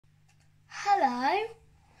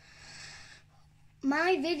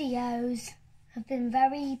my videos have been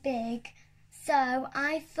very big, so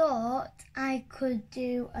I thought I could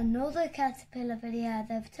do another caterpillar video.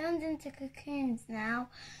 They've turned into cocoons now,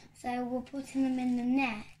 so we're putting them in the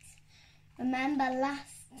net. Remember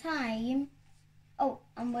last time,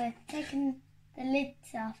 and we're taking the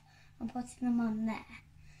lids off and putting them on there.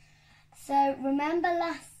 So remember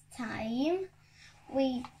last time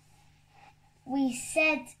we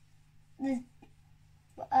said we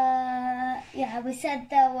said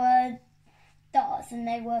there were dots and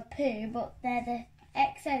they were poo, but they're the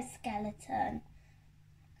exoskeleton.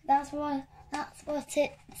 That's what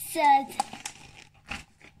it said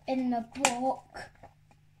in the book.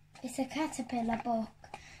 It's a caterpillar book.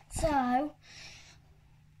 So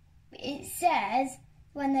it says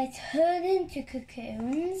when they turn into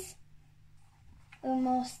cocoons, we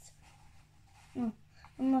must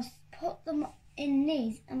put them in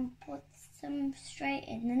these and put them straight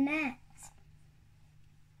in the net.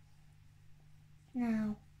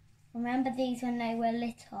 Now, remember these when they were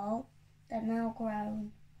little, they're now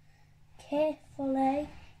grown. Carefully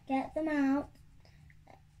get them out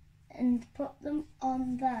and put them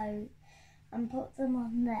on those and put them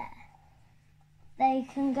on there. They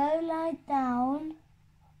can go lie down,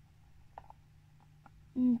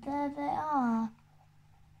 and there they are.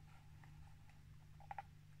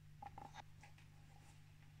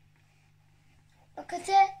 Look at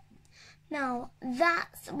it. Now,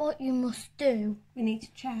 that's what you must do. We need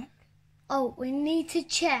to check. Oh, we need to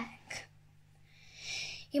check.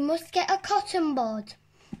 You must get a cotton bud.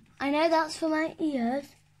 I know that's for my ears,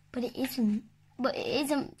 but it isn't. But it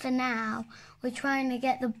isn't for now. We're trying to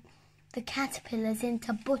get the caterpillars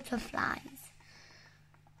into butterflies.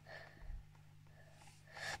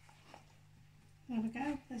 There we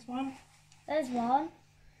go. There's one. There's one.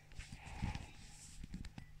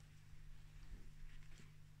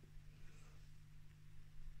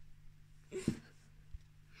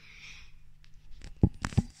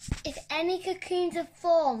 If any cocoons have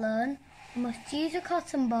fallen, we must use a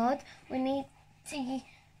cotton bud. We need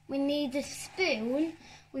a spoon.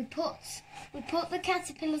 We put the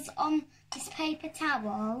caterpillars on this paper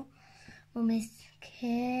towel. We must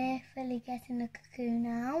carefully getting the cocoon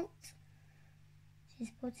out.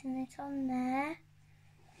 She's putting it on there.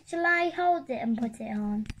 Shall I hold it and put it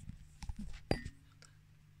on?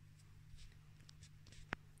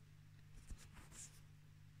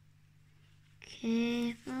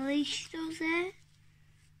 Carefully she does it.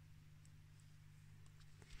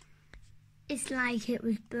 It's like it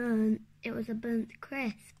was burnt. It was a burnt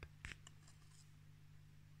crisp.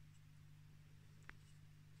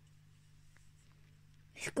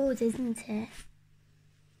 It's good, isn't it?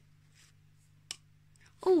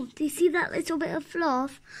 Oh, do you see that little bit of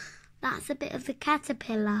fluff? That's a bit of the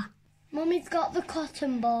caterpillar. Mummy's got the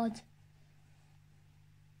cotton bud.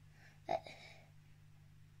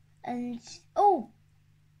 And,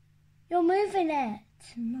 you're moving it.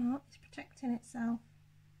 I'm not, it's protecting itself.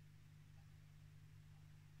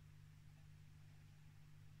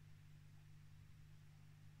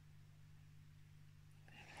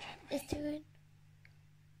 It's doing.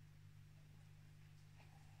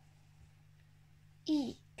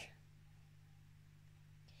 Eek.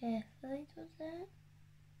 Carefully does it.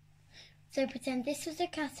 So pretend this was a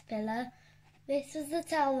caterpillar, this was the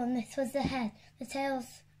tail and this was the head. The tail's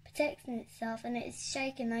protecting itself and it's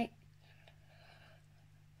shaking like...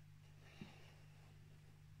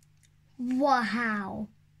 Wow!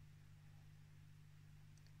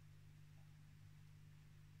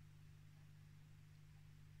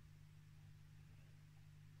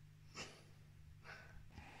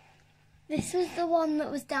 This was the one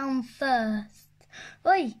that was down first.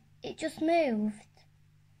 Oi, it just moved.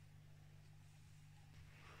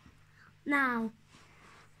 Now,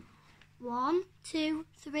 1, 2,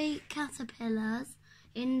 3 caterpillars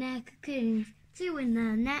in their cocoons, 2 in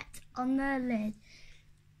their net on their lid.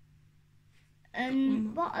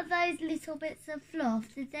 And what are those little bits of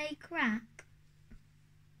fluff? Did they crack?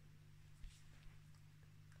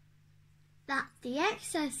 That's the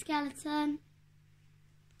exoskeleton.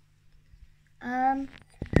 And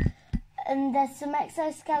there's some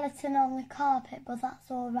exoskeleton on the carpet, but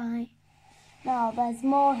that's all right. Now there's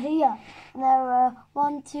more here. There are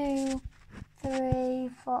 1, 2, 3,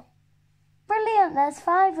 4. Brilliant! There's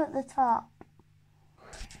 5 at the top.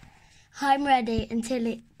 I'm ready until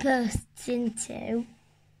it bursts into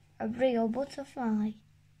a real butterfly.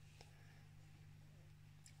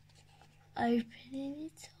 Opening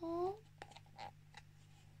it up.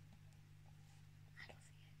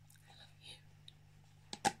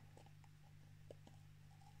 I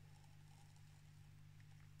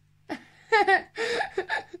love you.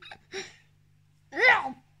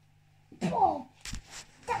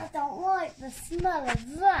 smell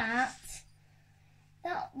of that,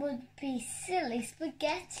 that would be silly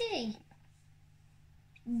spaghetti.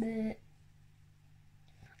 Blech.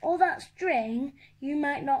 All that string, you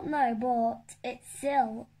might not know, but it's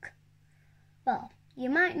silk. Well, you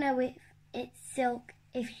might know if it's silk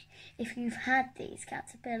if you've had these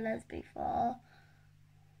caterpillars before.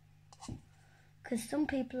 Because some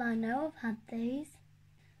people I know have had these.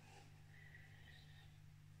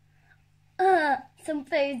 Some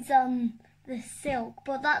food's on the silk,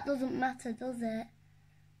 but that doesn't matter, does it?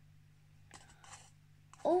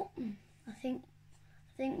 Oh, I think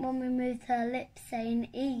Mum removed her lips saying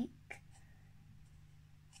eek.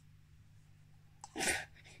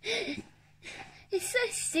 It's so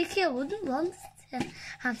sticky, I wouldn't want to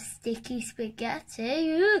have sticky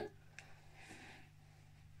spaghetti. Ugh.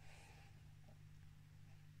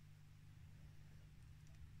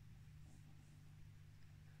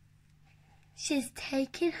 She's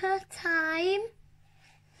taking her time.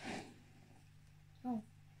 Oh,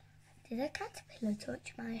 did a caterpillar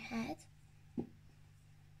touch my head?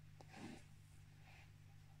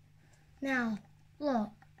 Now,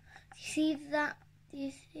 look. Do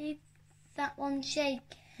you see that one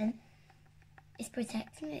shaking? It's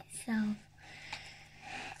protecting itself.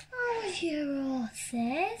 How was your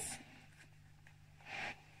horses?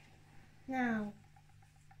 Now,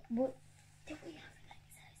 what did we have?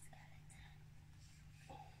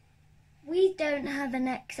 We don't have an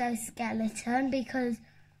exoskeleton because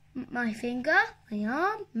my finger, my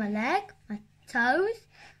arm, my leg, my toes,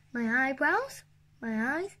 my eyebrows,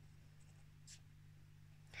 my eyes,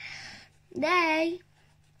 they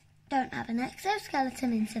don't have an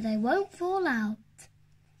exoskeleton in, so they won't fall out.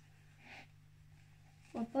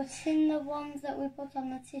 We're putting the ones that we put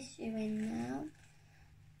on the tissue in now.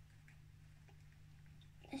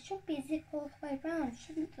 There should be a zip all the way round,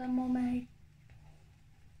 shouldn't there, Mummy?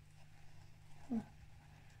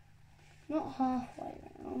 Not halfway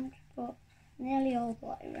round, but nearly all the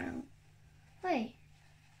way round. Wait.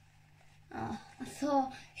 Oh, I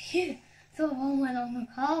thought one went on the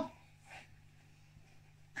cob.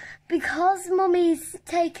 Because Mummy's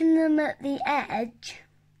taken them at the edge,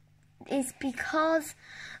 it's because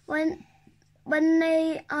when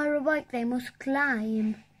they are awake they must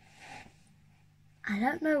climb. I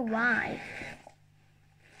don't know why.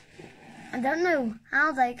 I don't know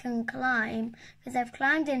how they can climb, because they've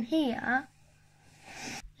climbed in here.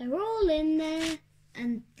 They're all in there,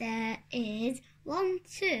 and there is 1,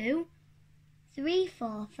 2, 3,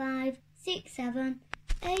 4, 5, 6, 7,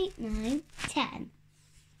 8, 9, 10.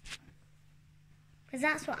 Because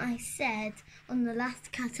that's what I said on the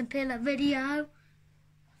last caterpillar video.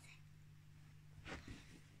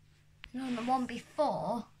 And on the one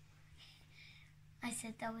before, I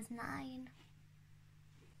said there was 9.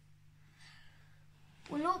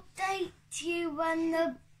 We'll update you when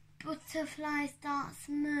the butterfly starts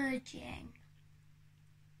merging.